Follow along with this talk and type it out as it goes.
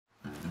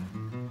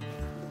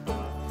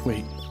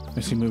Wait,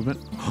 I see movement.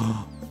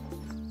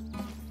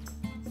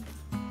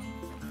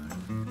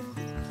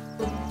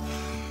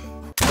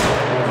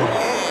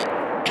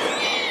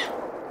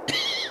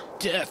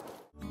 Death.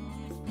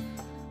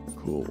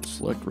 Cool.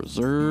 Select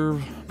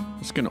reserve.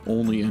 This can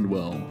only end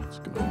well. Let's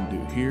go ahead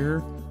and do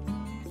here.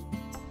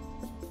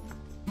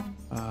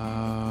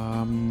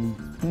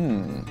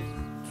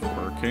 It's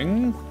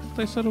working.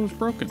 They said it was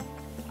broken.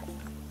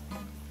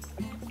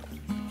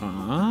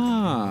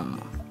 Ah.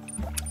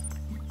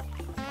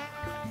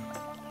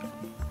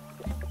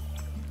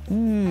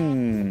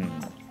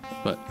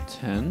 But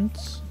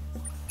tents?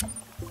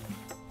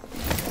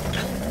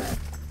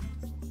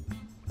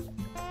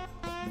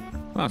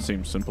 That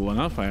seems simple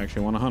enough. I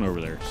actually want to hunt over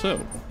there. So,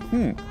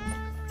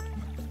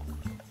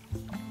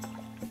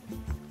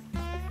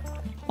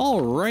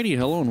 Alrighty,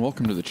 hello and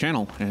welcome to the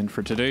channel. And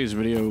for today's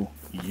video,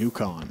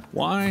 Yukon.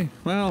 Why?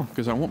 Well,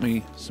 because I want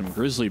me some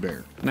grizzly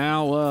bear.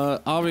 Now,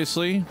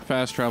 obviously,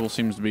 fast travel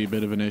seems to be a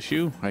bit of an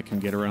issue. I can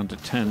get around to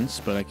tents,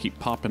 but I keep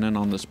popping in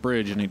on this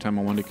bridge anytime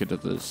I want to get to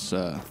this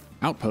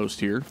outpost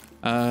here.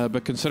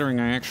 But considering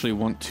I actually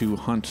want to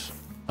hunt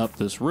up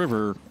this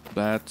river,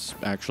 that's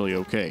actually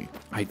okay.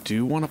 I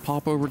do want to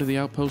pop over to the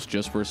outpost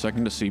just for a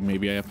second to see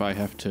maybe if I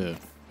have to,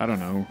 I don't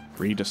know,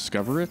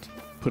 rediscover it?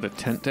 Put a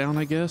tent down,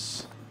 I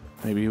guess?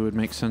 Maybe it would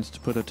make sense to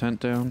put a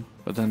tent down,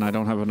 but then I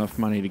don't have enough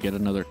money to get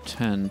another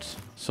tent,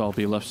 so I'll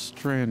be left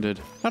stranded.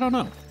 I don't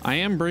know. I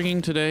am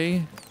bringing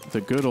today the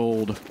good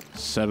old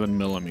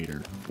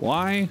 7mm.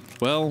 Why?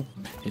 Well,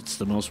 it's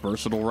the most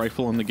versatile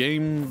rifle in the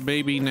game,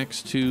 maybe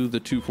next to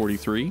the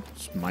 243.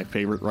 It's my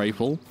favorite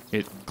rifle.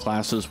 It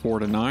classes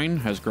 4 to 9,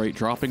 has great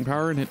dropping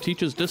power, and it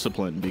teaches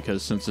discipline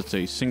because since it's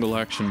a single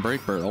action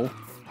break barrel,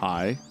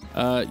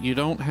 you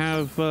don't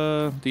have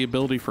the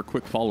ability for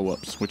quick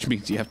follow-ups, which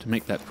means you have to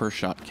make that first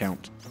shot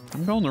count.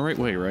 I'm going the right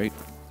way, right?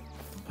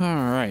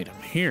 Alright,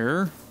 I'm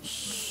here.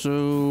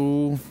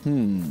 So,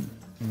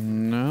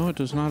 no, it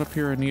does not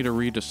appear I need to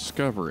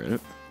rediscover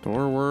it.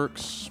 Door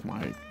works,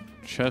 my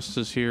chest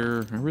is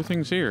here,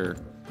 everything's here.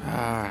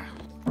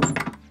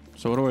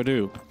 So what do I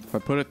do? If I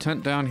put a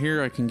tent down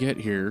here, I can get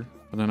here,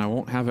 but then I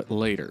won't have it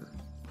later.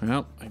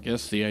 Well, I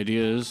guess the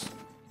idea is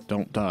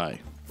don't die.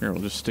 Here,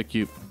 we'll just stick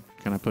you...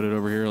 Can I put it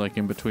over here, like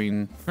in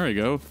between? There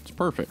you go. It's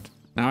perfect.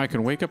 Now I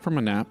can wake up from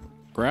a nap,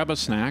 grab a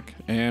snack,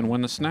 and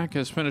when the snack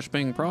has finished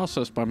being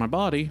processed by my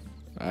body,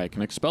 I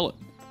can expel it.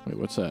 Wait,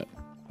 what's that?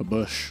 A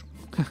bush.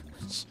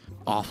 It's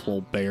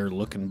awful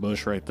bear-looking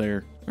bush right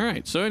there. All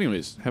right, so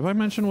anyways, have I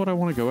mentioned what I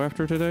want to go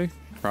after today?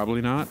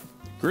 Probably not.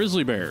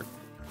 Grizzly bear.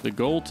 The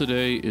goal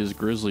today is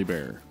grizzly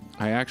bear.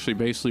 I actually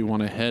basically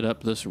want to head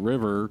up this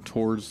river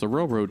towards the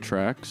railroad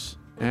tracks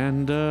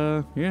and,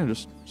 yeah,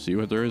 just see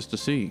what there is to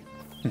see.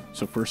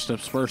 So first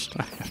steps first,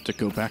 I have to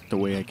go back the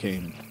way I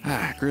came.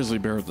 Grizzly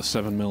bear with the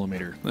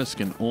 7mm. This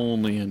can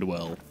only end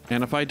well.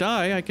 And if I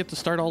die, I get to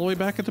start all the way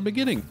back at the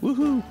beginning.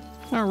 Woohoo!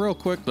 Now real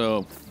quick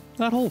though,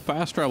 that whole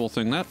fast travel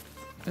thing,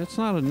 that's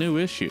not a new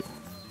issue.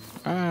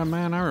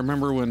 Man, I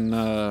remember when,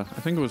 I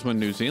think it was when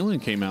New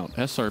Zealand came out,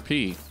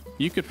 SRP.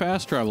 You could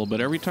fast travel,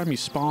 but every time you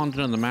spawned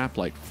in the map,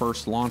 like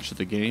first launch of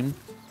the game,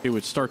 it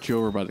would start you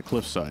over by the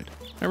cliffside.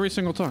 Every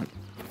single time.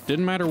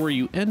 Didn't matter where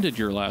you ended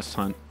your last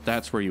hunt,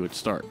 that's where you would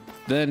start.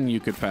 Then you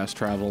could fast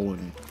travel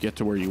and get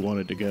to where you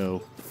wanted to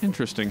go.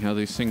 Interesting how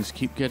these things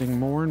keep getting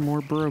more and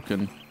more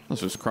broken.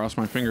 Let's just cross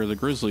my finger the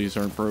grizzlies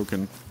aren't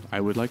broken. I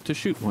would like to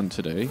shoot one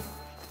today.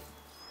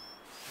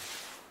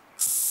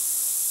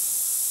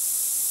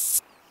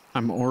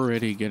 I'm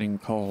already getting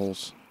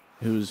calls.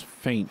 It was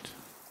faint.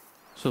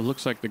 So it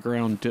looks like the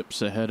ground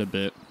dips ahead a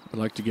bit. I'd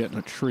like to get in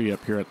a tree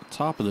up here at the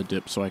top of the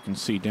dip so I can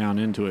see down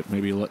into it,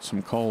 maybe let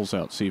some calls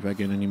out, see if I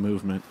get any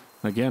movement.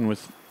 Again,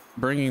 with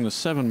bringing the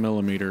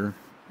 7mm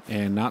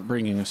and not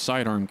bringing a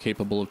sidearm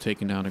capable of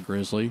taking down a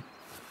grizzly,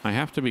 I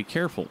have to be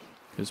careful,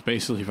 because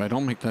basically if I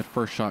don't make that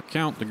first shot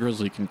count, the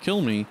grizzly can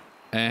kill me,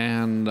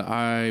 and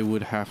I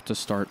would have to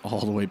start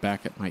all the way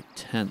back at my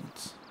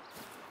tent.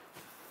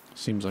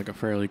 Seems like a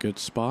fairly good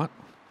spot.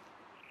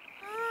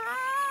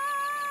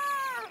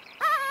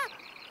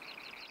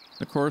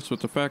 Of course, with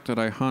the fact that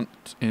I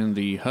hunt in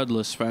the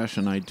HUD-less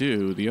fashion I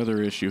do, the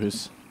other issue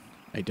is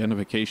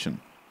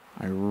identification.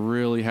 I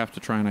really have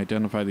to try and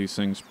identify these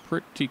things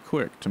pretty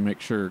quick to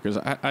make sure, because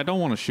I don't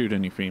want to shoot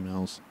any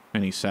females,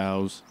 any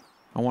sows.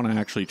 I want to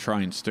actually try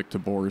and stick to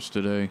boars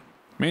today.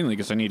 Mainly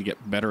because I need to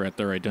get better at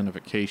their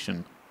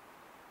identification.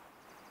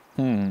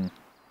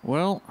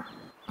 Well,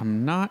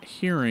 I'm not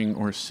hearing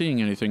or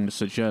seeing anything to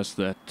suggest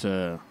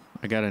that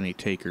I got any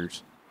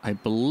takers. I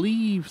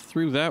believe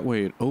through that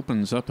way it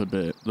opens up a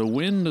bit. The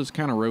wind is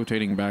kind of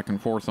rotating back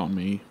and forth on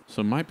me, so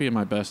it might be in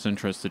my best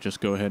interest to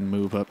just go ahead and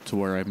move up to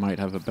where I might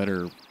have a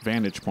better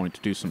vantage point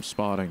to do some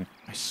spotting.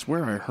 I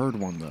swear I heard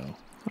one though.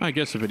 I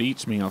guess if it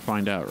eats me, I'll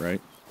find out,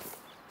 right?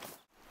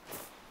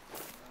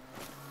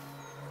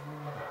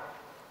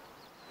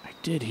 I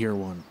did hear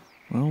one.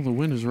 Well, the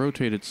wind has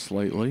rotated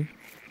slightly.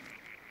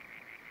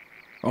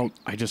 Oh,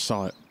 I just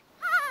saw it.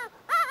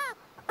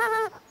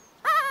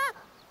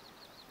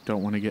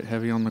 Don't want to get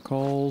heavy on the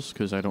calls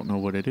because I don't know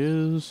what it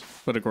is.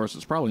 But of course,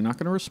 it's probably not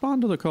going to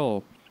respond to the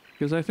call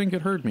because I think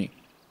it heard me.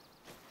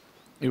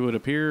 It would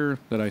appear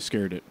that I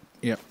scared it.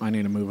 Yep, I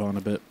need to move on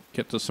a bit.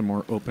 Get to some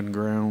more open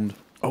ground.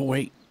 Oh,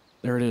 wait.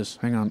 There it is.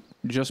 Hang on.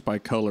 Just by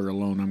color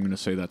alone, I'm going to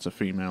say that's a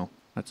female.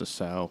 That's a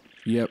sow.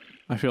 Yep,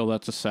 I feel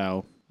that's a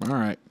sow. All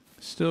right.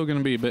 Still going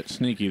to be a bit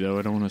sneaky, though.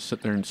 I don't want to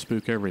sit there and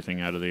spook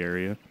everything out of the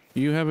area.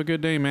 You have a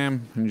good day,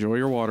 ma'am. Enjoy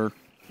your water.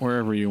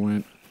 Wherever you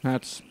went.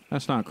 That's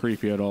not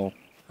creepy at all.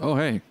 Oh,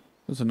 hey.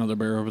 There's another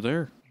bear over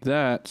there.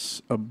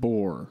 That's a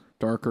boar.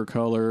 Darker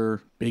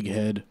color, big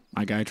head.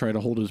 My guy tried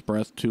to hold his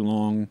breath too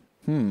long.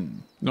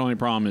 The only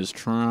problem is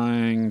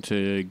trying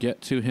to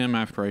get to him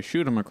after I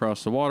shoot him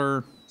across the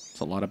water.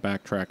 It's a lot of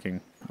backtracking.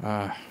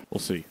 We'll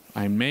see.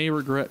 I may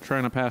regret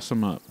trying to pass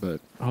him up,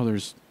 but... Oh,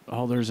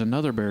 there's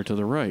another bear to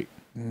the right.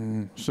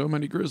 So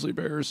many grizzly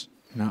bears.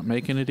 Not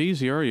making it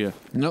easy, are you?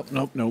 Nope.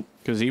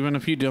 Because even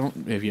if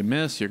you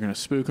miss, you're going to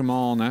spook them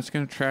all, and that's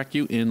going to track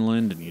you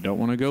inland, and you don't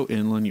want to go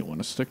inland. You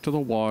want to stick to the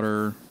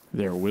water.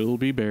 There will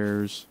be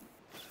bears.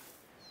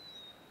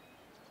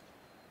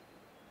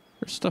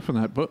 There's stuff in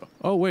that book.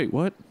 Oh, wait,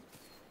 what?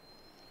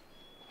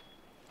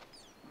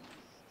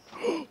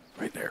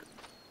 Right there.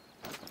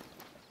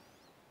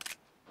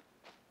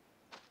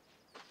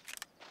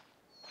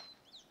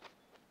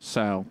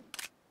 Sow.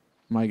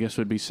 My guess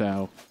would be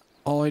sow.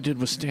 All I did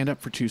was stand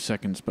up for 2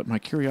 seconds, but my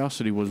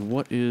curiosity was,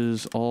 what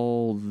is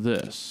all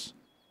this?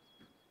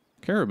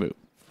 Caribou.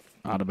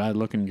 Not a bad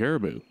looking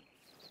caribou.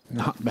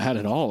 Not bad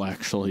at all,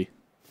 actually.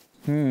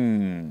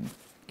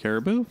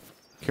 Caribou?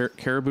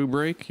 Caribou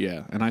break?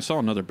 Yeah, and I saw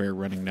another bear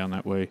running down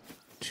that way.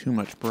 Too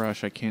much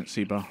brush. I can't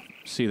see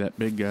that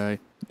big guy.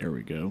 There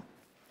we go.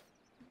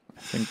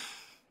 I think...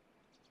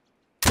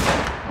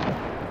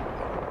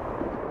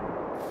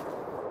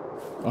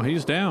 Oh,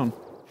 he's down.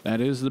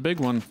 That is the big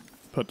one.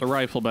 Put the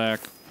rifle back.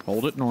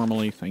 Hold it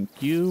normally.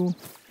 Thank you.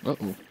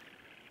 Uh-oh.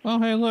 Oh,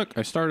 hey, look.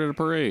 I started a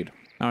parade.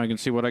 Now I can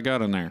see what I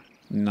got in there.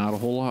 Not a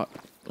whole lot.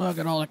 Look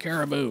at all the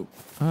caribou.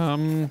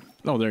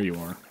 Oh, there you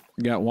are.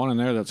 Got one in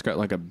there that's got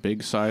like a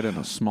big side and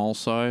a small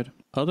side.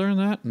 Other than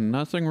that,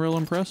 nothing real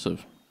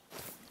impressive.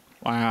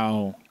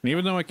 Wow. And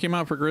even though I came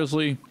out for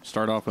Grizzly,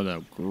 start off with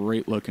a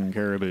great looking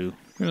caribou.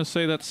 I'm gonna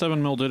say that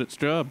 7mm did its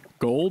job.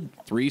 Gold,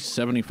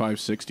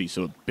 375.60,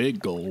 so a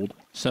big gold.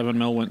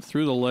 7mm went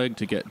through the leg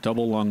to get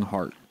double lung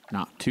heart.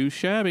 Not too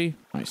shabby.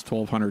 Nice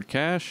 1200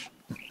 cash.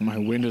 My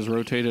wind is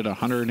rotated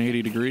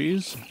 180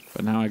 degrees,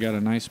 but now I got a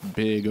nice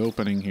big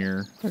opening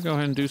here. If I go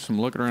ahead and do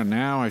some looking around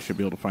now, I should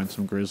be able to find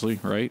some grizzly,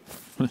 right?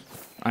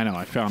 I know,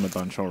 I found a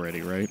bunch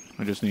already, right?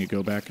 I just need to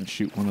go back and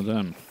shoot one of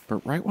them.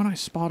 But right when I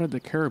spotted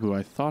the caribou,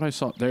 I thought I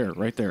saw it there,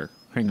 right there.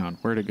 Hang on,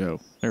 where'd it go?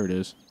 There it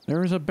is.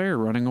 There is a bear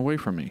running away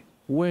from me.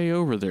 Way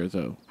over there,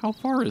 though. How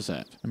far is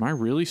that? Am I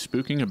really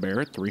spooking a bear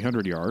at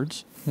 300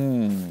 yards?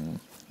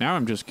 Now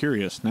I'm just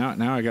curious.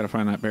 Now I gotta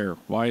find that bear.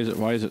 Why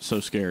is it so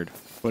scared?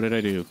 What did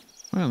I do?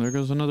 Well, there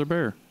goes another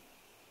bear.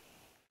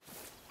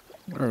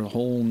 There's a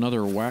whole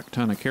nother whack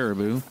ton of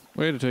caribou.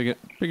 Wait a ticket.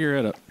 Pick your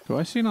head up. Do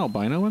I see an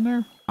albino in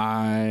there?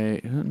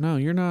 No,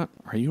 you're not.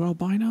 Are you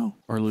albino?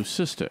 Or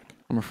leucistic?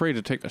 I'm afraid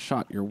to take the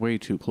shot. You're way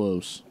too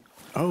close.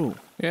 Oh,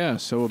 yeah,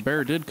 so a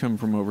bear did come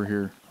from over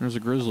here. There's a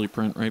grizzly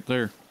print right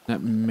there.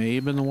 That may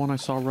have been the one I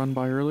saw run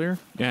by earlier.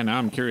 Yeah, now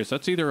I'm curious.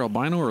 That's either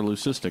albino or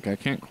leucistic. I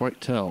can't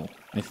quite tell.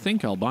 I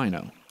think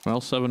albino.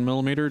 Well,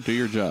 7mm, do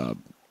your job.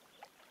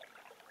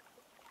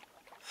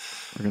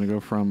 We're going to go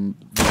from...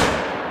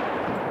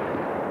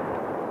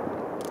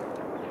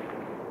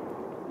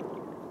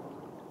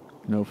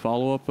 No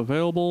follow-up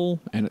available,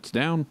 and it's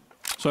down.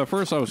 So at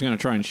first I was going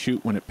to try and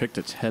shoot when it picked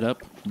its head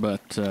up,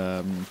 but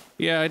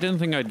yeah, I didn't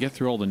think I'd get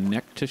through all the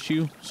neck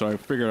tissue, so I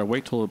figured I'd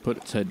wait till it put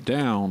its head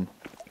down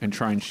and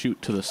try and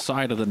shoot to the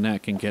side of the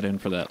neck and get in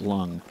for that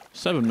lung.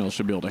 7mm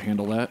should be able to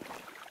handle that.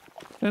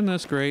 And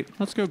that's great.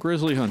 Let's go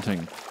grizzly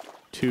hunting.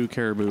 2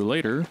 caribou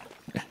later,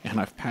 and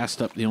I've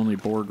passed up the only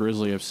boar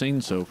grizzly I've seen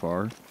so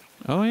far.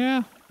 Oh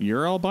yeah,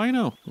 you're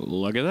albino.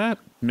 Look at that.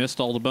 Missed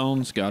all the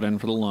bones, got in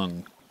for the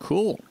lung.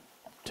 Cool.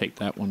 Take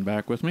that one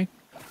back with me.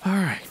 All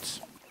right.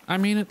 I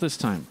mean it this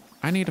time.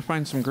 I need to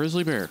find some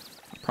grizzly bear.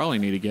 I probably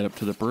need to get up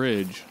to the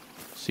bridge.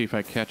 See if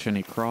I catch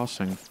any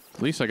crossing.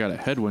 At least I got a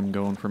headwind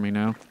going for me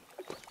now.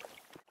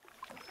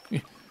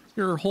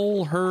 Your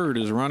whole herd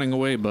is running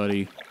away,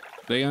 buddy.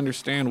 They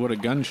understand what a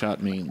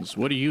gunshot means.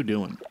 What are you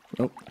doing?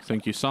 Oh, I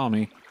think you saw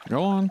me.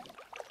 Go on.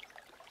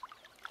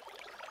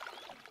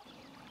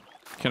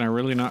 Can I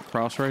really not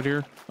cross right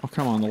here? Oh,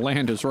 come on. The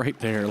land is right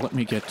there. Let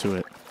me get to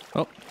it.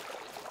 Oh,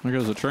 there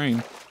goes the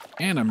train.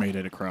 And I made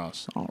it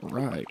across. All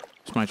right.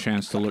 It's my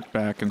chance to look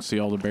back and see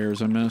all the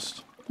bears I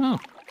missed. Oh.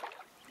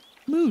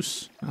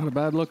 Moose. Not a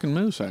bad looking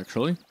moose,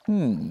 actually.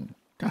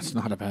 That's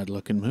not a bad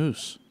looking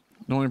moose.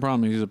 The only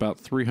problem is he's about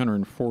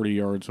 340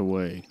 yards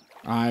away.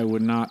 I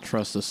would not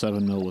trust the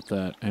 7mm with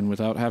that. And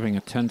without having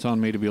a tent on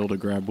me to be able to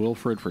grab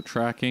Wilfred for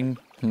tracking,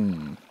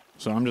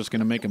 So I'm just going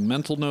to make a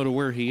mental note of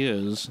where he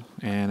is.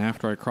 And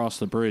after I cross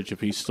the bridge,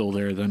 if he's still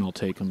there, then I'll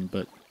take him.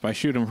 But if I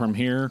shoot him from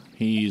here,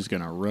 he's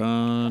going to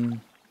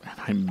run. And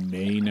I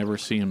may never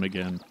see him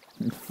again.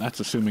 That's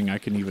assuming I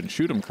can even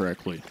shoot him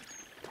correctly.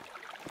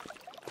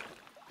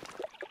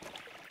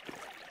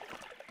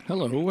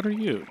 Hello, what are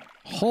you?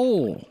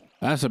 Oh,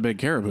 that's a big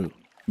caribou.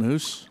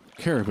 Moose,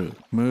 caribou,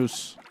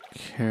 moose,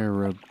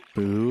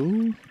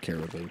 caribou,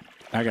 caribou.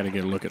 I gotta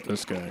get a look at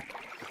this guy.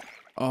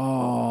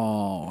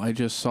 Oh, I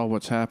just saw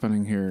what's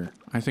happening here.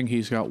 I think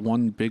he's got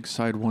one big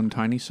side, one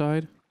tiny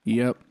side.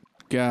 Yep.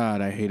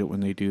 God, I hate it when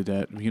they do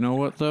that. You know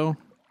what, though?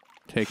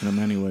 Taking them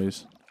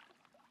anyways.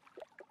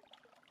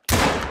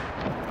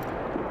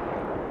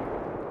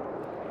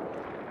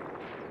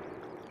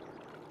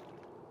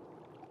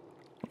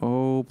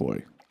 Oh,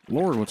 boy.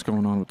 Lord, what's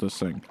going on with this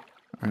thing?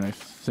 All right, I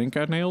think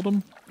I nailed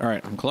him. All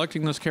right, I'm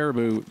collecting this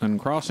caribou, then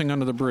crossing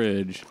under the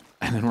bridge,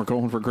 and then we're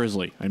going for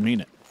Grizzly. I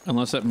mean it.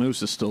 Unless that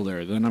moose is still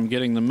there. Then I'm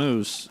getting the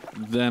moose,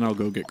 then I'll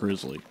go get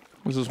Grizzly.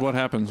 This is what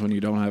happens when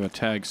you don't have a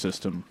tag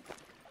system.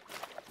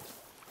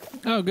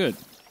 Oh, good.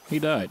 He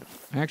died.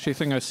 I actually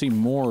think I see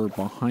more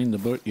behind the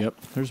boat. Yep,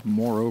 there's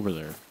more over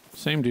there.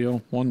 Same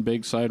deal. One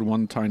big side,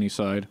 one tiny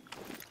side.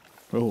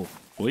 Oh,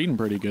 bleeding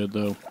pretty good,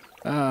 though.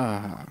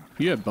 Ah,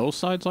 you had both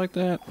sides like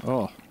that?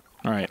 Oh.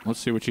 Alright, let's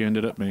see what you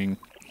ended up being.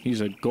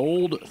 He's a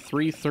gold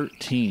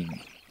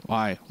 313.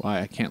 Why?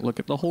 Why? I can't look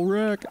at the whole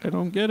rack. I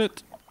don't get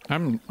it.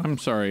 I'm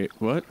sorry.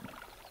 What?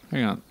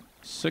 Hang on.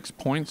 6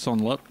 points on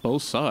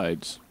both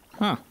sides.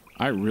 Huh.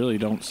 I really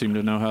don't seem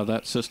to know how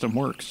that system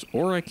works,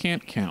 or I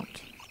can't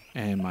count.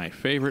 And my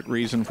favorite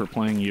reason for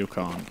playing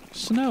Yukon.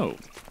 Snow.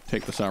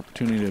 Take this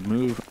opportunity to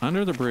move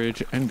under the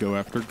bridge and go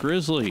after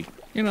Grizzly.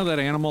 You know that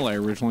animal I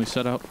originally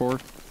set out for?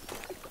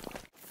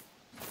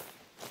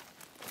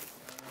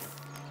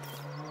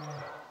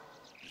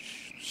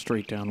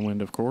 Straight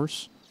downwind, of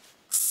course.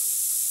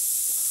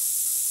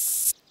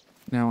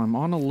 Now I'm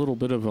on a little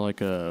bit of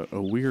like a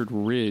weird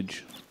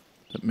ridge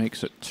that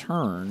makes it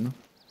turn.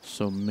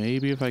 So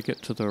maybe if I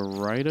get to the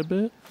right a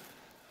bit.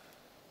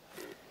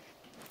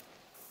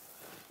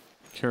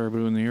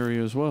 Caribou in the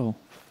area as well.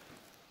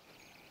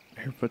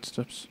 I hear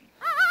footsteps.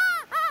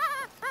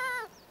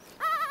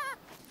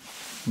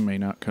 May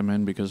not come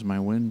in because of my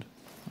wind.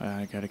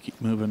 I gotta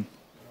keep moving.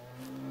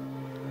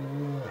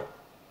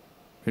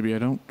 Maybe I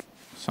don't.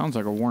 Sounds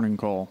like a warning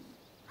call.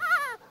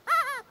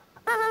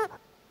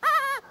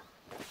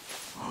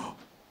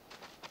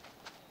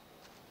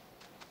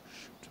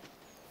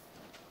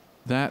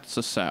 That's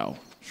a sow.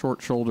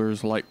 Short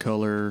shoulders, light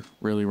color,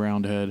 really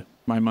round head.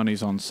 My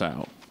money's on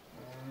sow.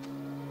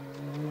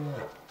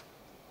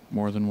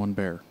 More than one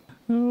bear.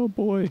 Oh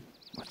boy.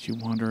 Let you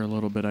wander a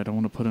little bit. I don't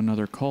want to put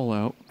another call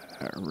out.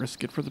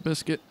 Risk it for the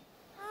biscuit.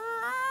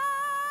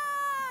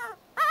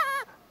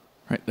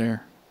 Right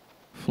there.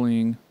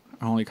 Fleeing.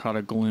 I only caught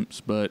a glimpse,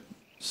 but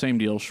same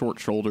deal. Short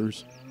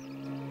shoulders.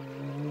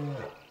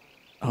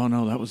 Oh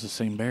no, that was the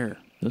same bear.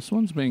 This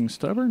one's being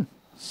stubborn.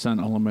 Scent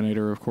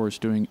eliminator, of course,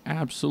 doing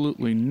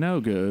absolutely no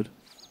good.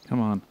 Come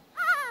on.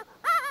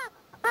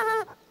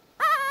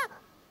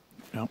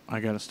 Nope, I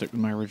gotta stick with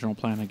my original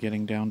plan of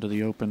getting down to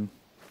the open.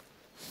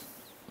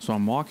 So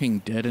I'm walking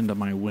dead into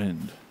my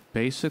wind,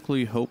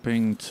 basically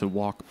hoping to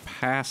walk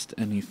past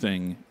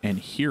anything and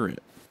hear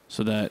it,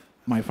 so that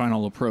my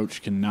final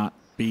approach cannot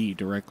be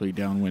directly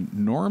downwind.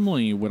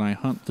 Normally, when I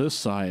hunt this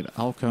side,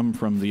 I'll come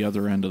from the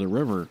other end of the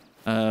river.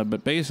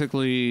 But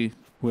basically,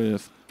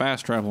 with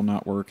fast travel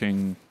not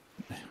working,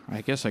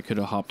 I guess I could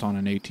have hopped on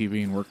an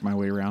ATV and worked my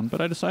way around,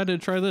 but I decided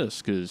to try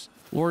this, because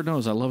Lord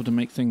knows I love to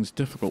make things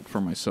difficult for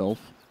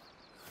myself.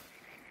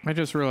 I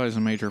just realized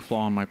a major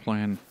flaw in my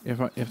plan.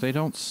 If they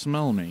don't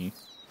smell me,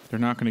 they're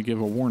not going to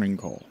give a warning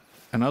call.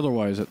 And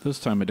otherwise, at this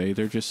time of day,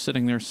 they're just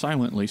sitting there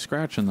silently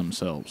scratching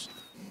themselves.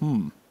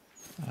 Yep,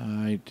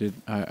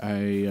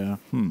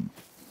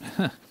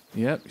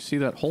 you see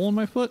that hole in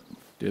my foot?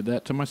 Did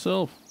that to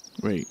myself.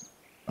 Wait.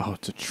 Oh,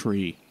 it's a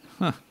tree.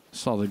 Huh.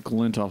 Saw the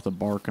glint off the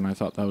bark and I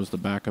thought that was the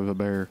back of a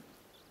bear.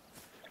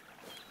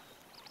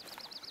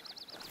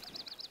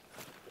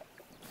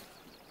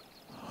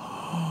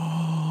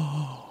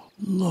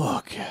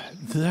 Look at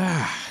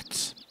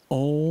that.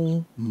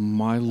 Oh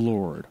my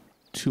lord.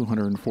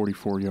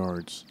 244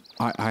 yards.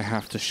 I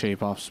have to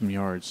shave off some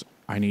yards.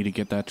 I need to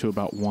get that to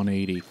about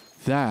 180.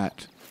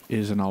 That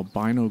is an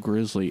albino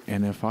grizzly,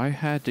 and if I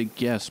had to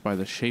guess by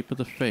the shape of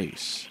the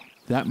face,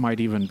 that might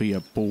even be a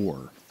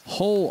boar.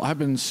 I've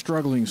been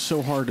struggling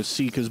so hard to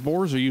see, because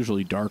boars are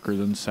usually darker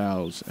than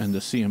sows, and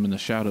to see him in the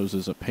shadows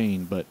is a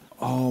pain, but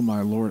oh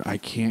my lord, I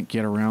can't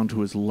get around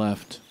to his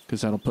left,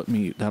 because that'll put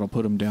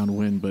him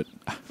downwind, but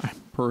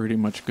I'm pretty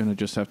much gonna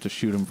just have to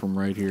shoot him from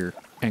right here.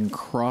 And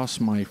cross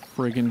my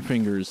friggin'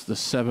 fingers, the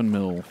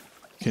 7mm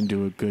can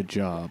do a good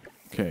job.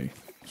 Okay,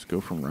 let's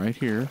go from right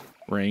here.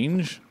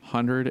 Range,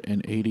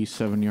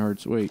 187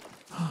 yards. Wait,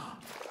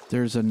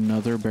 there's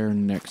another bear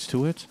next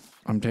to it.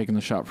 I'm taking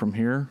the shot from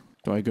here.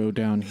 Do I go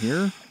down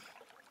here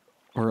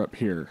or up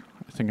here?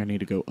 I think I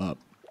need to go up.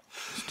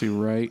 Let's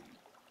do right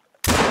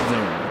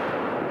there.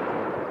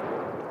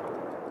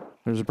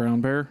 There's a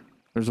brown bear.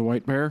 There's a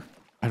white bear.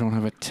 I don't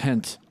have a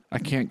tent. I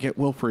can't get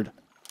Wilfred.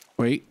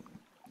 Wait,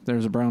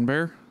 there's a brown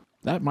bear.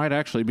 That might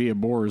actually be a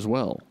boar as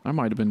well. That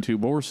might have been 2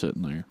 boars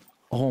sitting there.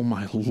 Oh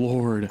my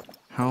lord.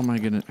 How am I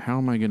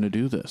gonna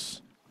do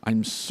this?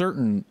 I'm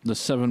certain the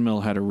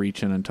 7mm had to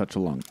reach in and touch a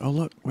lung. Oh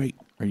look, wait.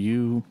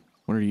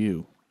 What are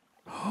you?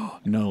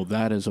 No,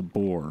 that is a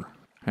boar.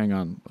 Hang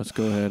on. Let's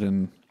go ahead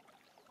and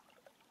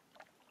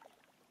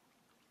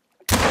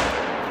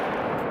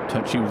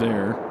touch you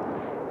there.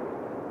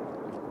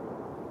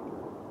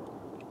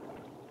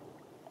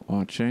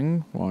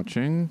 Watching.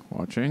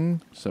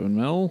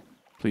 7mm.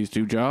 Please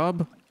do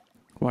job.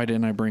 Why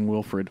didn't I bring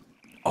Wilfred?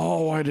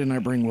 Oh, why didn't I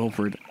bring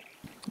Wilfred?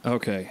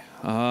 Okay.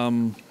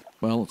 Well,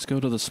 let's go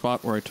to the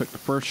spot where I took the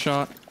first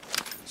shot.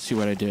 See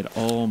what I did.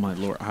 Oh my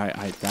lord.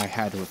 I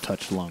had to have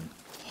touched lung.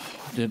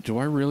 Do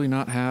I really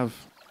not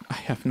have... I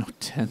have no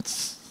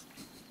tents.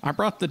 I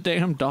brought the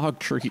damn dog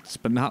treats,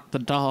 but not the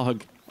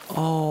dog.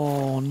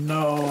 Oh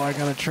no, I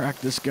gotta track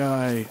this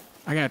guy.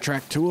 I gotta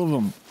track 2 of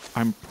them.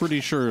 I'm pretty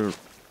sure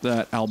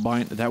that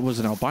was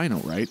an albino,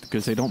 right?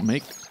 Because they don't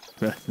make...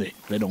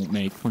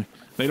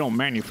 They don't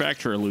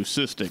manufacture a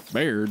leucistic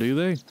bear, do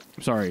they?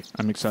 Sorry,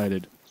 I'm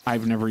excited.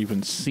 I've never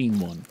even seen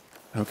one.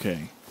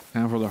 Okay,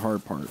 now for the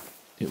hard part.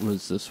 It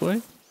was this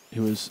way.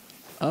 It was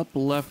up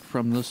left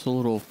from this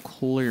little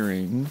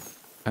clearing.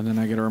 And then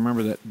I gotta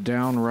remember that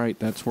down right,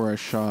 that's where I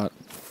shot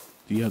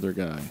the other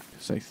guy.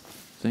 Because I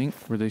think,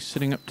 were they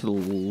sitting up to the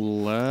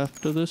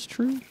left of this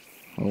tree?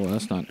 Oh,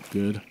 that's not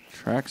good.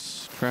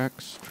 Tracks,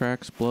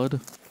 blood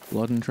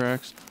and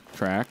tracks.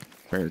 Track,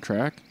 bear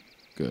track.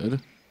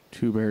 Good.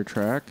 2 bear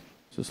track.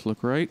 Does this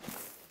look right?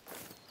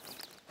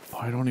 Oh,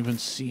 I don't even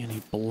see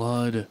any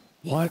blood.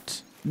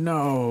 What?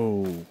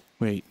 No.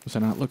 Wait, was I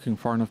not looking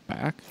far enough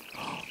back?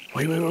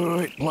 Wait,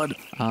 blood.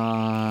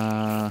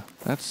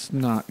 That's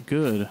not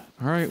good.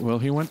 All right, well,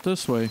 he went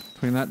this way.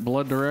 Between that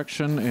blood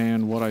direction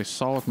and what I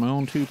saw with my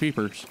own 2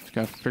 peepers. Just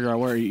got to figure out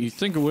where. You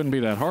think it wouldn't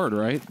be that hard,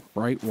 right?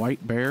 Bright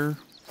white bear.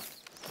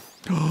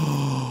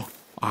 Oh,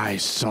 I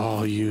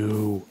saw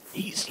you.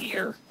 He's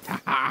here.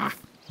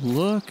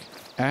 Look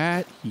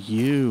at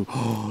you.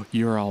 Oh,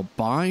 you're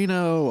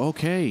albino.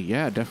 Okay,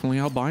 yeah, definitely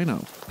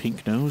albino.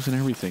 Pink nose and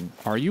everything.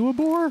 Are you a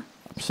boar?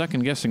 I'm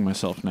second guessing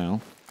myself now.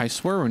 I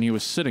swear when he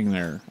was sitting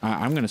there,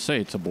 I'm going to say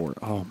it's a boar.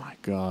 Oh my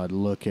god,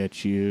 look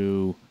at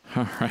you.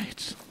 All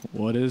right,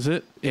 what is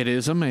it? It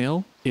is a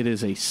male. It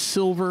is a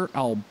silver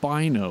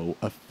albino,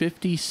 a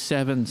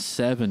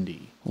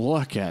 5770.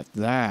 Look at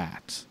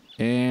that.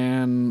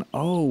 And,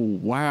 oh,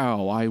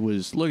 wow,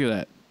 look at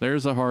that.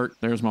 There's a heart.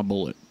 There's my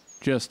bullet.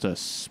 Just a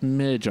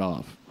smidge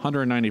off.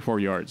 194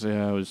 yards.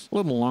 Yeah, it was a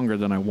little longer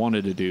than I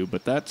wanted to do,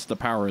 but that's the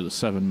power of the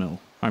 7mm.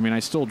 I mean, I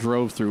still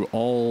drove through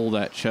all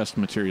that chest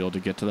material to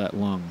get to that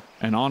lung.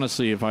 And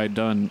honestly, if I had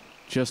done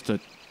just a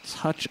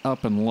touch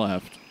up and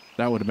left,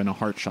 that would have been a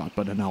heart shot.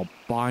 But an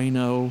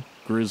albino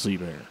grizzly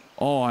bear.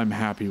 Oh, I'm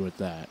happy with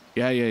that.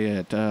 Yeah.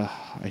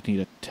 I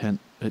need a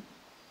tent.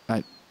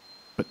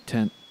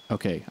 Tent.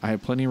 Okay, I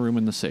have plenty of room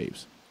in the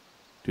saves.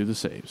 Do the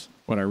saves.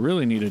 What I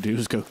really need to do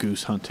is go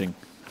goose hunting.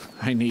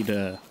 I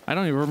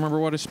don't even remember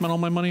what I spent all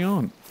my money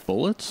on.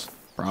 Bullets?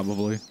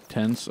 Probably.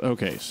 Tents.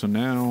 Okay, so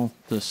now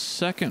the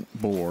second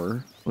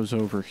boar was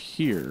over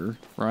here,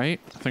 right?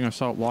 I think I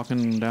saw it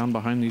walking down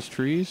behind these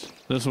trees.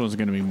 This one's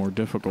going to be more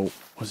difficult.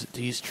 Was it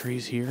these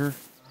trees here?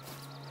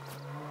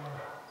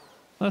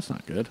 That's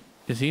not good.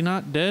 Is he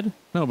not dead?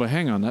 No, but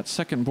hang on. That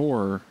second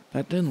boar,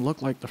 that didn't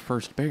look like the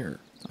first bear.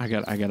 I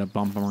gotta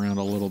bump him around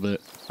a little bit.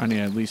 I need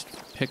to at least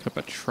pick up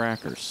a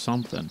track or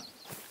something.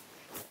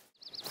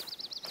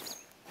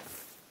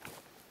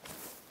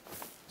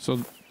 So...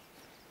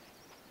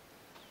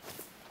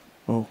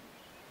 Oh.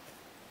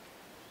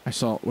 I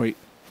saw... Wait.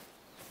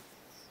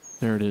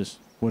 There it is.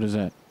 What is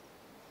that?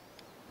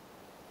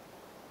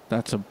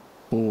 That's a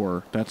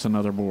boar. That's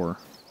another boar.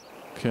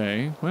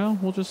 Okay. Well,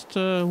 we'll just...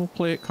 we'll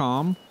play it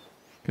calm.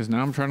 Because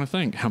now I'm trying to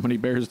think. How many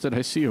bears did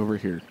I see over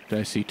here? Did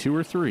I see 2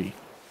 or 3?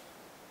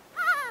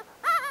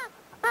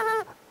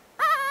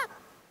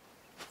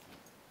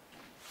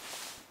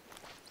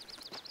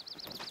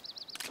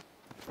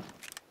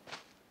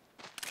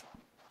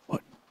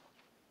 What?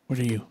 What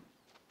are you?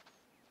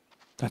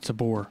 That's a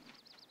boar.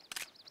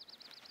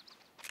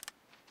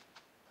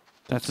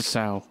 That's a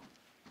sow.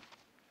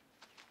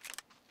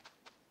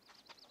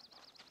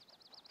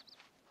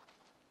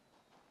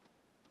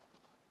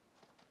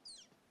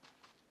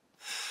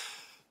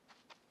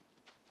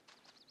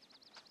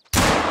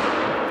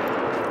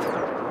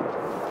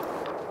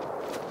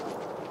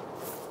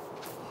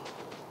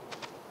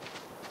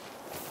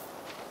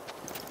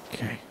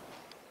 Okay.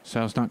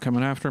 Sow's not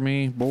coming after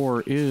me.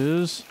 Boar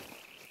is...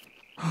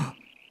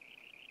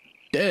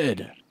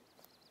 dead.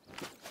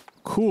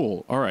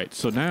 Cool. All right,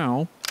 so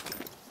now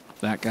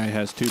that guy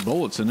has 2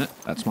 bullets in it.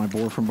 That's my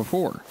boar from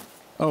before.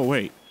 Oh,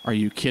 wait. Are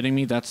you kidding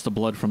me? That's the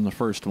blood from the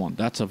first one.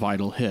 That's a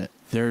vital hit.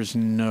 There's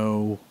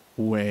no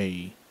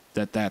way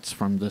that that's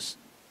from this...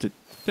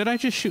 Did I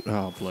just shoot?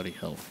 Oh, bloody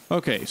hell.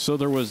 Okay, so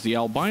there was the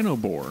albino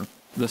boar,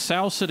 the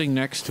sow sitting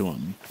next to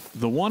him,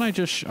 the one I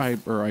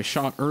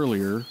shot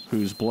earlier,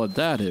 whose blood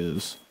that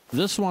is,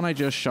 this one I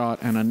just shot,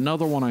 and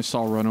another one I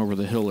saw run over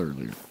the hill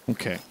earlier.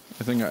 Okay.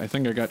 I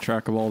think I got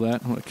track of all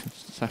that. I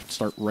just have to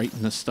start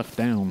writing this stuff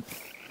down.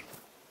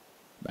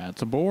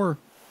 That's a boar.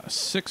 A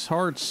 6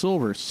 hard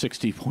silver,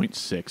 60.6,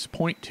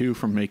 0.2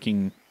 from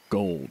making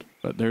gold.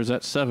 But there's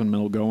that 7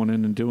 mil going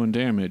in and doing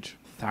damage.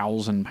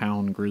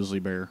 1,000-pound grizzly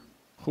bear.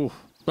 Whew.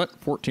 But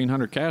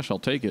 1,400 cash, I'll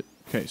take it.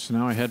 Okay, so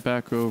now I head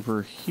back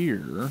over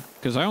here.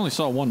 Because I only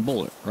saw one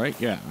bullet, right?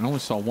 Yeah, I only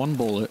saw one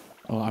bullet.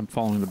 Oh, I'm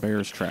following the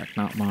bear's track,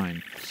 not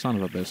mine. Son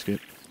of a biscuit.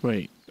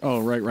 Wait. Oh,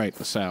 right,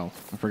 the sow.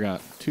 I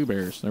forgot. 2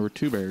 bears. There were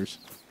 2 bears.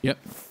 Yep,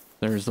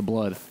 there's the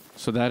blood.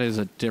 So that is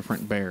a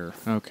different bear.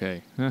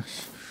 Okay.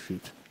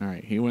 Shoot.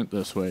 Alright, he went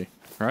this way.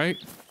 Right?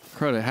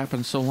 Crud, it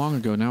happened so long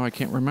ago, now I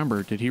can't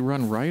remember. Did he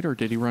run right or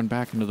did he run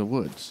back into the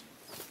woods?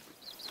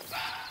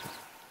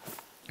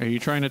 Are you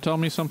trying to tell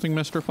me something,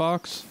 Mr.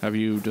 Fox? Have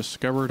you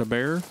discovered a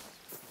bear?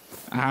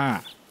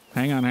 Ah,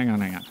 hang on.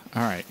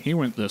 Alright, he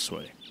went this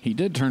way. He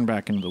did turn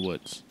back into the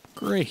woods.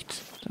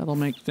 Great. That'll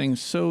make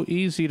things so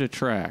easy to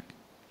track.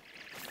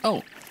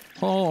 Oh,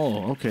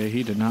 okay,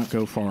 he did not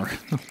go far.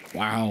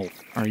 Wow.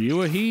 Are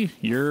you a he?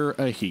 You're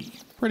a he.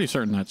 Pretty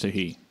certain that's a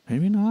he.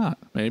 Maybe not.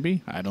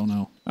 Maybe. I don't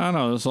know. I don't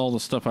know. This is all the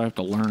stuff I have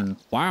to learn.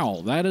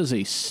 Wow, that is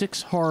a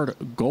 6 hard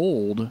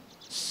gold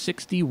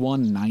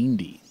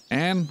 6190.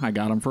 And I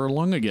got him for a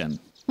lung again.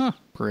 Huh.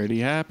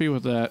 Pretty happy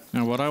with that.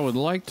 Now what I would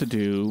like to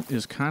do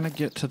is kind of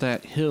get to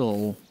that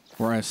hill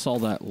where I saw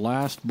that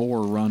last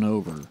boar run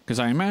over. Because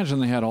I imagine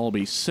they had all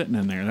be sitting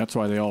in there. That's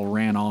why they all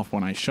ran off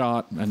when I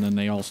shot, and then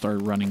they all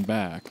started running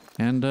back.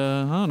 And,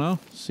 I don't know.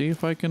 See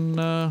if I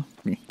can,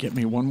 get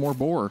me one more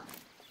boar.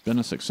 Been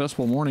a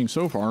successful morning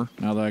so far,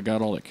 now that I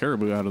got all that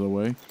caribou out of the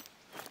way.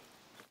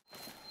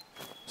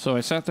 So I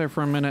sat there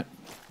for a minute,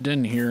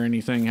 didn't hear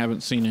anything,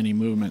 haven't seen any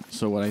movement.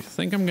 So what I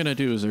think I'm gonna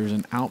do is there's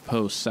an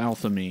outpost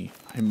south of me.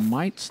 I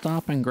might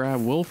stop and grab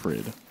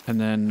Wilfred, and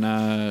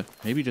then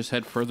maybe just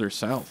head further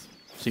south.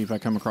 See if I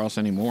come across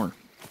any more.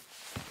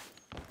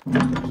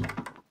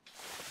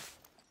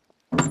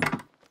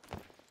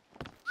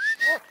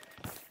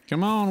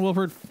 Come on,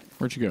 Wilfred.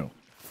 Where'd you go?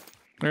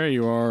 There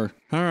you are.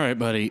 All right,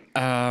 buddy.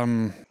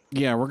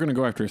 Yeah, we're gonna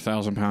go after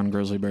 1,000-pound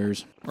grizzly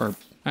bears, or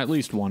at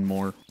least one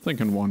more.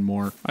 Thinking one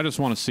more. I just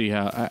want to see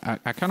how.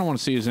 I kind of want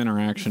to see his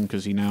interaction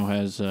because he now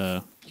has.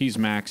 He's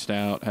maxed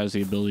out, has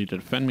the ability to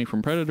defend me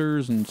from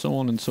predators and so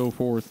on and so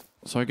forth.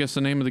 So I guess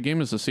the name of the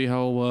game is to see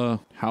how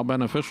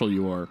beneficial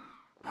you are.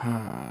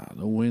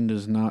 The wind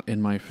is not in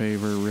my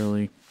favor,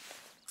 really.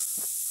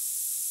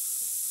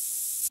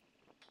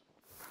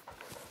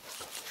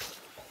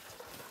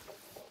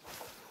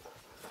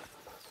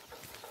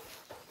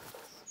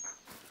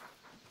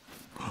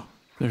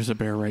 There's a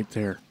bear right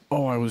there.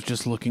 Oh, I was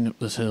just looking up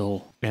this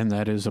hill, and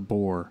that is a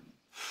boar.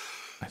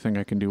 I think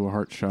I can do a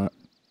heart shot.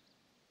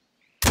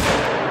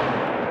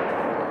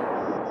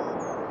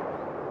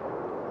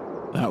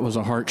 That was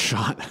a heart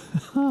shot.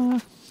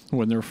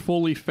 When they're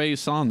fully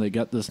face on, they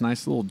got this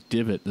nice little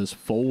divot, this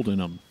fold in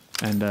them.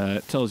 And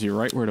it tells you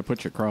right where to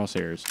put your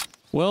crosshairs.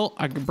 Well,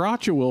 I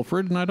brought you,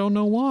 Wilfred, and I don't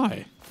know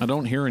why. I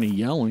don't hear any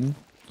yelling.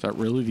 Is that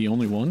really the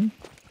only one?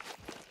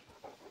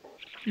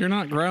 You're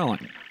not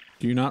growling.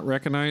 Do you not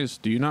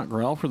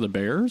growl for the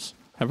bears?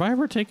 Have I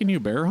ever taken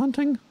you bear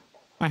hunting?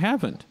 I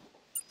haven't.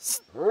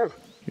 You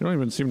don't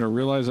even seem to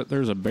realize that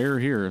there's a bear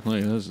here.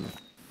 Like, this is a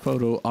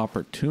photo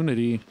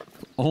opportunity.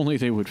 If only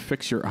they would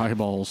fix your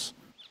eyeballs.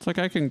 It's like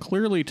I can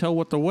clearly tell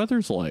what the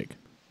weather's like.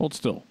 Hold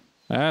still.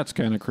 That's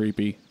kind of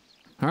creepy.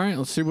 All right,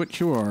 let's see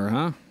what you are,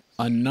 huh?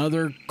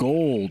 Another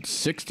gold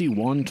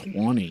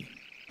 6120.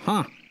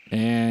 Huh.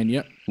 And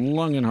yep,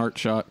 lung and heart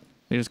shot.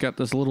 They just got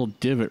this little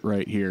divot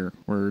right here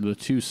where the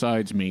two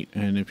sides meet.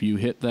 And if you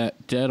hit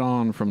that dead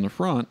on from the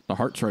front, the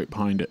heart's right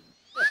behind it.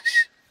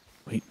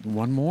 Wait,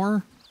 one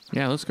more?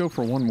 Yeah, let's go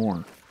for one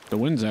more. The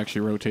wind's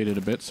actually rotated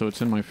a bit, so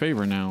it's in my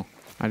favor now.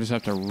 I just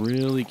have to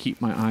really keep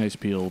my eyes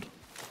peeled.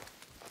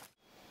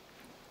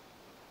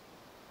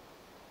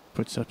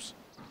 Footsteps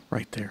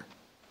right there.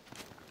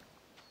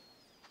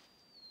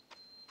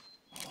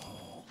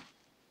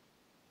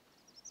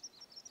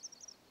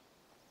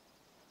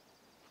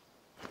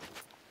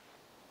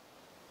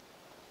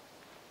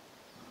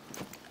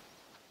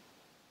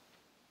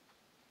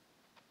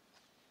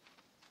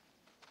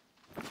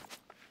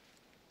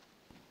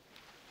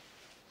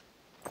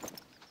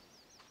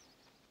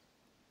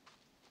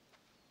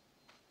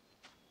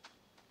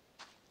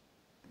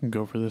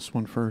 Go for this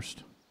one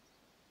first.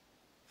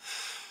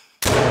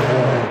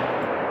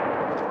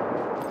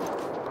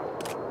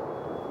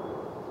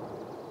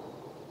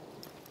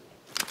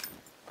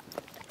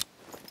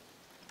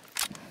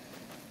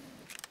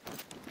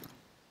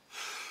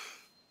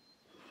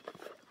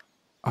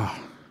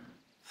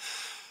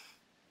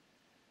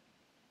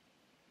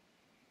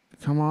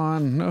 Come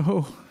on,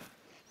 no.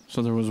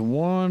 So there was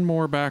one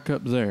more back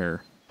up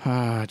there.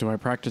 Do I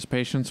practice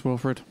patience,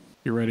 Wilfred?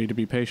 You ready to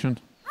be patient?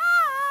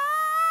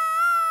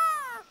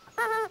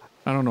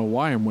 I don't know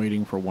why I'm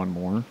waiting for one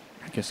more.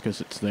 I guess because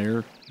it's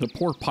there. The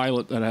poor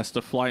pilot that has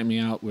to fly me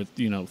out with,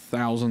 you know,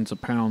 thousands of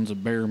pounds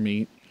of bear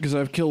meat. Because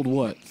I've killed,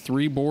 what,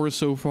 3 boars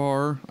so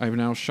far? I've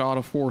now shot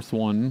a 4th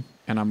one,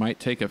 and I might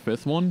take a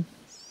 5th one?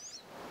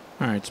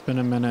 All right, it's been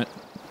a minute.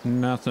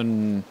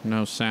 Nothing,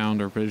 no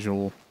sound or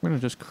visual. I'm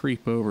gonna just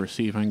creep over,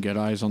 see if I can get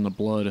eyes on the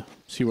blood,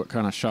 see what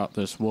kind of shot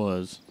this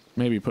was.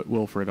 Maybe put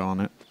Wilfred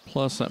on it.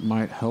 Plus, that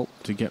might help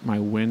to get my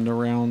wind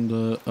around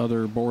the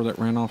other boar that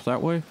ran off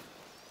that way.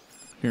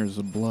 Here's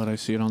the blood. I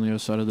see it on the other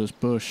side of this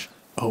bush.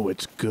 Oh,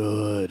 it's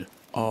good.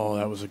 Oh,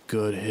 that was a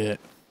good hit.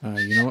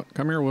 You know what?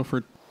 Come here,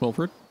 Wilfred.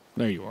 Wilfred,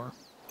 there you are.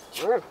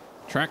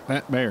 Track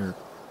that bear.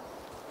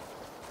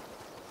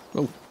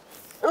 Oh.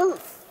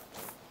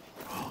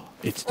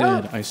 It's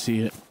dead. I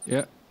see it.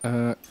 Yeah.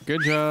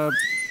 Good job.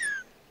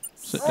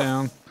 Sit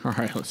down. All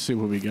right, let's see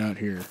what we got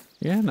here.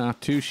 Yeah,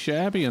 not too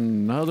shabby.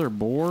 Another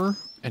boar.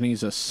 And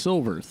he's a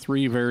silver.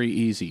 3 very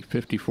easy.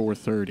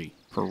 5430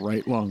 for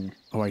right lung.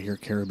 Oh, I hear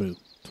caribou.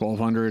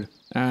 1200.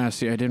 Ah,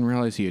 see, I didn't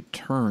realize he had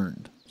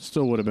turned.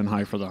 Still would have been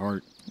high for the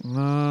heart.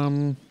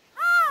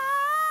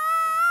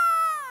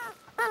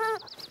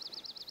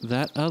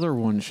 That other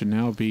one should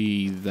now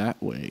be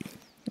that way.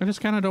 I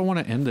just kind of don't want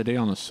to end the day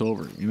on the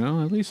silver, you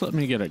know? At least let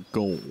me get a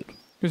gold.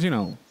 Because, you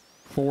know,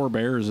 4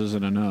 bears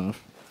isn't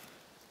enough.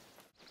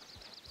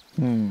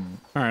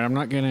 Alright, I'm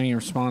not getting any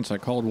response. I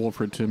called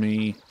Wilfred to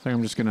me. I think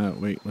I'm just gonna...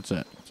 Wait, what's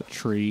that? It's a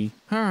tree.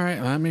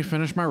 Alright, let me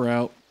finish my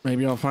route.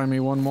 Maybe I'll find me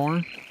one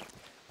more.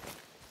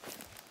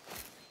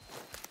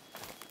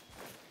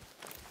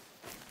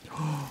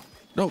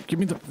 No, give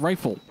me the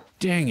rifle.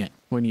 Dang it.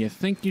 When you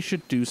think you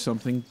should do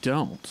something,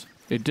 don't.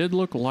 It did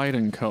look light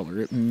in color.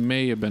 It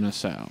may have been a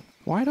sow.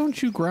 Why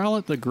don't you growl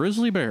at the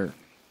grizzly bear?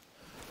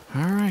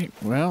 Alright,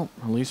 well,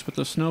 at least with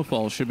the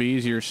snowfall, it should be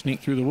easier to sneak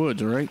through the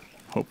woods, alright?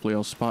 Hopefully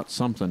I'll spot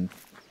something.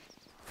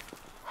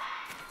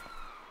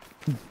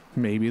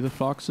 Maybe the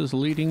fox is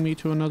leading me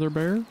to another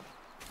bear?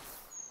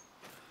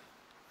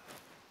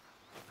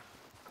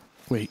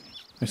 Wait,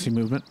 I see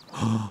movement.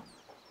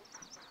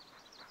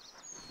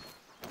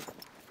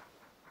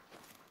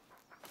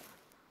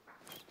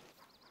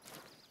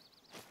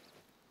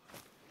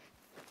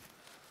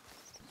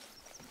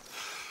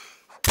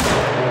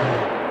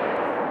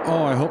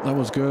 Oh, I hope that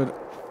was good.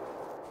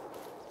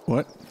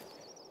 What?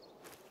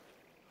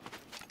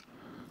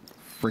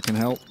 Freaking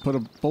hell. Put a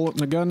bullet in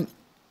the gun.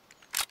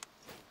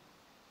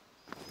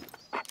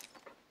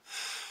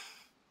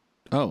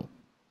 Oh.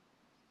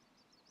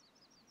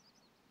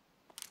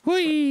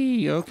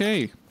 Whee!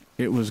 Okay.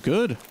 It was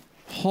good.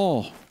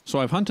 Oh. So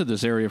I've hunted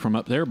this area from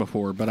up there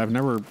before, but I've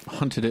never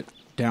hunted it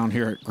down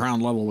here at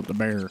ground level with the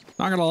bear.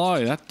 Not gonna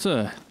lie,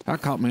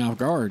 that caught me off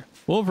guard.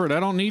 Wilfred,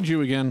 I don't need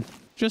you again.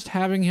 Just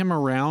having him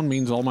around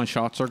means all my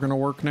shots are gonna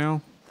work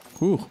now.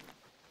 Ooh.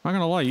 Not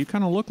gonna lie, you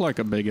kind of look like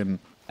a biggin.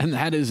 And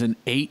that is an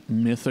 8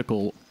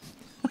 mythical.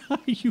 Are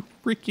you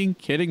freaking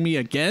kidding me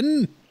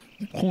again?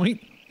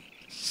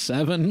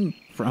 0.7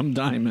 from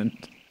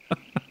diamond.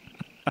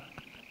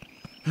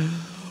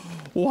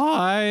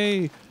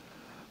 Why?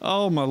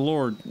 Oh my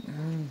lord.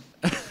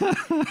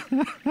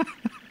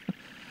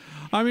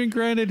 I mean,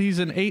 granted, he's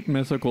an 8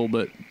 mythical,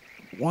 but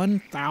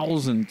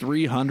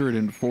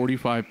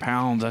 1,345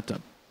 pounds. That's a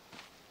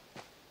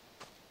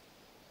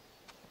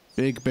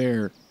big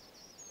bear.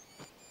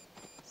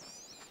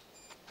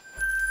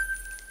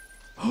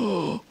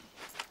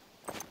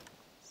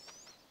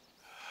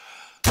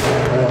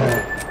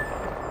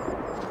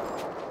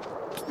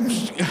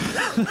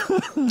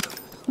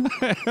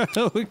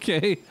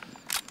 Okay.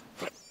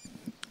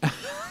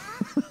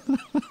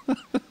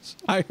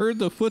 I heard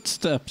the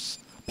footsteps.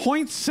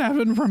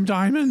 0.7 from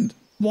diamond.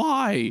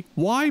 Why?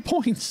 Why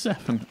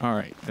 0.7? All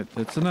right,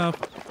 it's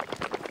enough.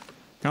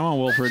 Come on,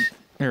 Wilfred.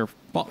 Here,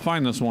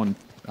 find this one.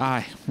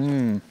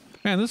 Man,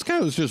 this guy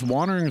was just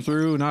wandering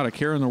through, not a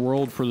care in the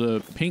world for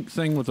the pink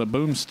thing with a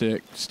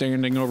boomstick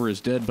standing over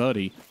his dead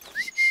buddy.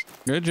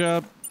 Good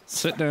job.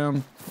 Sit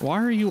down.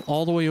 Why are you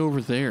all the way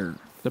over there?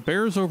 The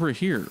bear's over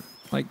here.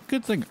 Like,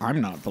 good thing I'm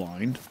not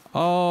blind.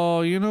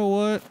 Oh, you know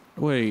what?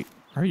 Wait,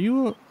 are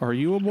you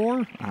a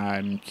boar?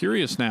 I'm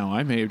curious now.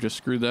 I may have just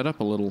screwed that up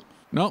a little.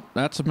 Nope,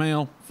 that's a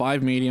male.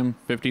 5 medium,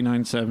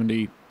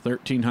 5970,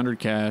 1300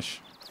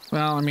 cash.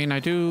 Well, I mean, I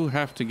do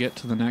have to get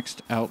to the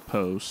next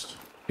outpost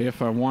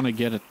if I want to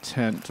get a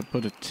tent to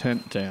put a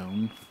tent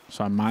down.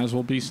 So I might as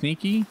well be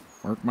sneaky,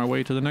 work my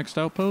way to the next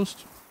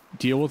outpost,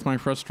 deal with my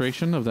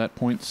frustration of that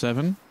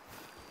 0.7.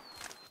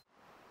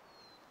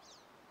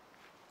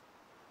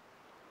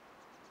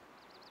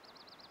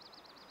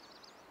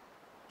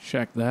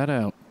 Check that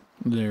out.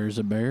 There's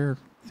a bear.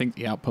 I think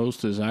the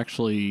outpost is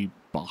actually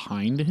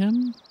behind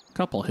him.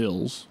 Couple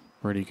hills.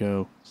 Where'd he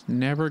go? It's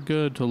never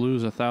good to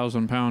lose a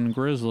 1,000-pound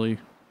grizzly.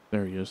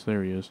 There he is.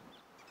 There he is.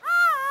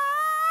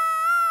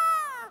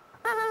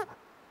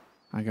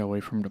 I gotta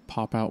wait for him to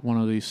pop out one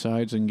of these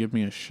sides and give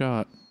me a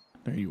shot.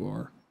 There you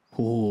are.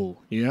 Oh,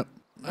 yep.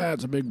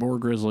 That's a big boar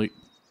grizzly.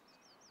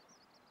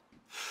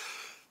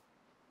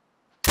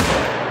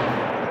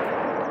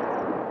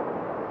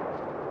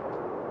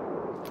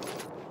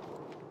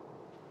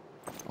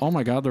 Oh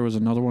my god, there was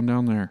another one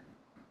down there.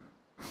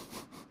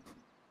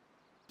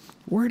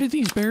 Where did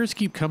these bears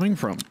keep coming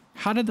from?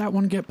 How did that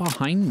one get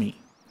behind me?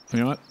 You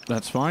know what?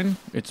 That's fine.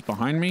 It's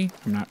behind me.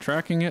 I'm not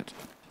tracking it.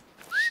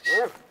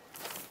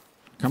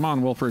 Come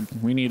on, Wilfred.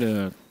 We need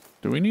a...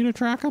 Do we need to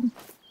track him?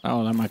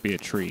 Oh, that might be a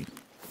tree.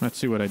 Let's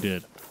see what I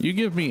did. You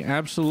give me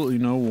absolutely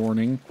no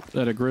warning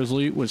that a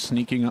grizzly was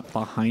sneaking up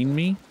behind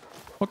me?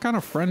 What kind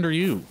of friend are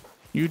you?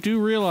 You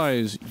do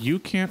realize you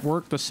can't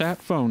work the sat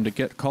phone to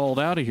get called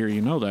out of here.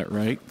 You know that,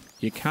 right?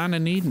 You kind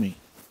of need me.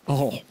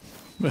 Oh.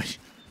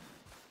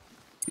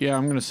 Yeah,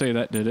 I'm going to say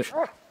that did it.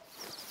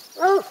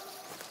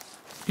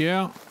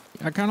 Yeah,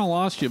 I kind of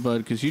lost you, bud,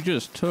 because you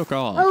just took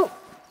off.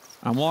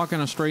 I'm walking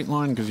a straight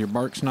line because your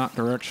bark's not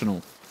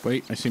directional.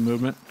 Wait, I see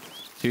movement.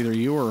 It's either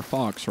you or a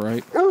fox,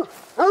 right? Oh,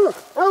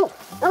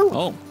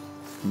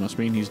 must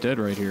mean he's dead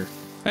right here.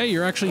 Hey,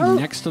 you're actually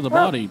next to the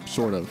body,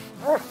 sort of.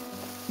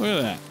 Look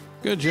at that.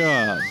 Good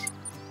job.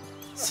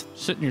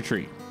 Sit in your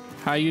tree.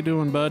 How you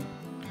doing, bud?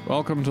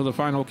 Welcome to the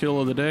final kill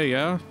of the day,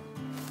 yeah?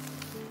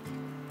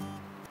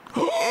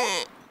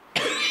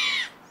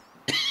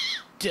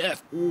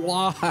 Death.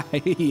 Why?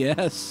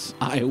 Yes,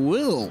 I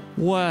will.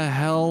 Well,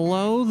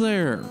 hello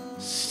there.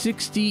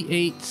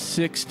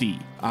 6860.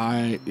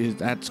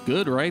 That's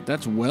good, right?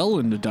 That's well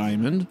into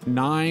diamond.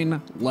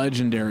 9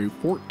 legendary,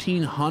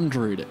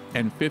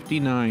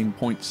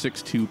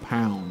 1,459.62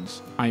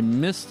 pounds. I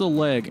missed the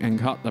leg and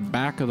caught the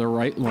back of the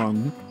right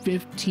lung.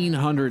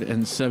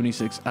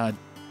 1,576. A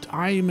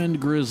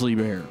diamond grizzly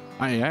bear.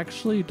 I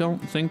actually don't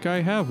think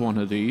I have one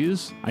of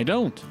these. I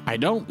don't.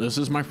 This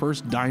is my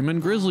first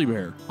diamond grizzly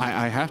bear.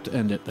 I have to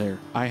end it there.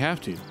 I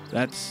have to.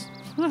 That's...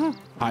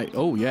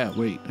 oh yeah,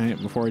 wait.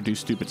 Before I do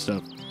stupid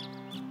stuff.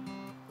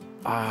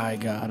 I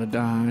got a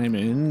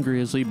diamond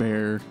grizzly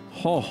bear.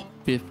 Oh,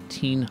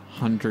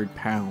 1,500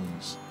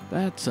 pounds.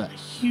 That's a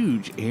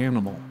huge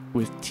animal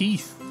with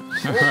teeth.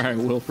 All right,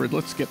 Wilfred,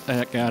 let's get the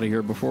heck out of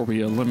here before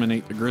we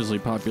eliminate the grizzly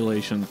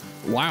population.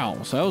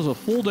 Wow, so that was a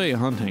full day of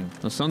hunting.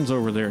 The sun's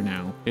over there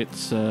now.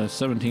 It's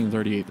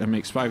 17:38. That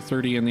makes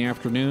 5:30 in the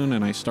afternoon,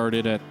 and I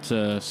started at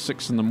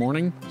 6 in the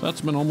morning. So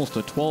that's been almost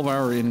a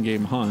 12-hour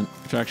in-game hunt,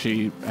 which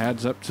actually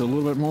adds up to a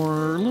little bit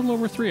more, a little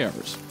over 3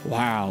 hours.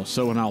 Wow,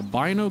 so an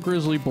albino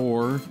grizzly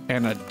boar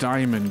and a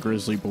diamond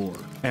grizzly boar.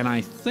 And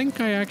I think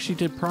I actually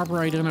did proper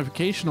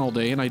identification all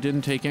day, and I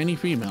didn't take any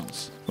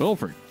females.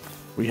 Wilfred,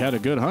 we had a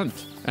good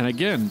hunt. And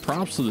again,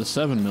 props to the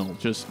 7mm.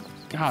 Just,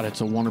 God,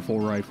 it's a wonderful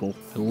rifle.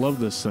 I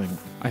love this thing.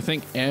 I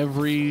think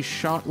every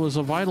shot was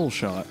a vital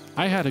shot.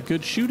 I had a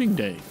good shooting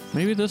day.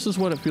 Maybe this is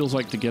what it feels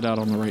like to get out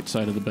on the right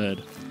side of the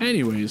bed.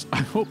 Anyways, I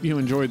hope you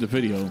enjoyed the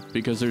video,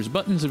 because there's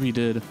buttons if you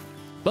did,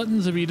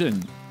 buttons if you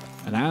didn't.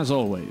 And as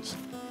always,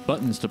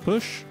 buttons to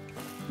push.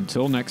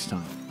 Until next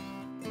time.